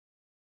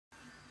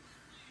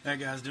That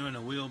guy's doing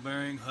a wheel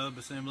bearing hub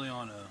assembly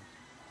on a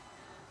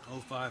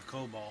 '05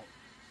 Cobalt.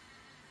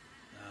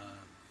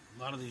 A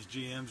lot of these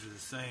GMs are the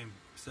same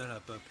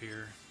setup up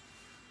here,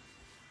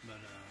 but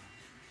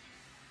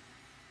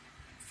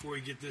before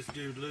you get this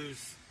dude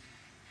loose,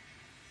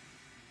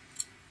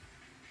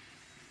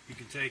 you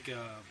can take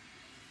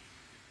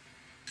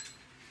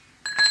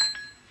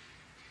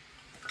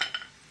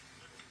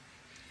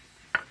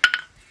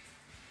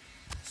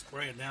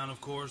spray it down,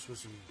 of course,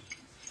 with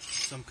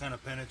some kind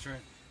of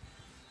penetrant,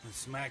 and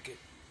smack it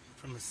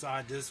from the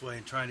side this way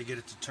and trying to get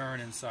it to turn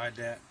inside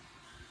that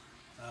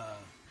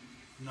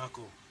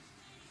knuckle.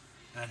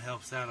 That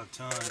helps out a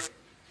ton.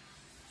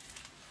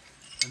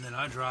 And then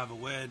I drive a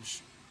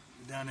wedge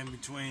down in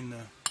between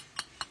the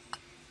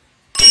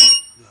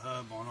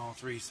hub on all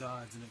three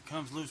sides, and it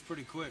comes loose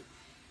pretty quick.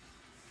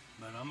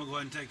 But I'm gonna go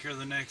ahead and take care of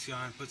the next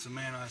guy and put some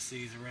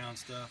anti-seize around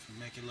stuff and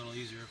make it a little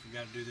easier if we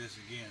got to do this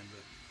again.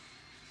 But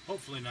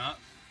hopefully not,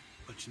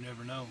 but you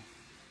never know.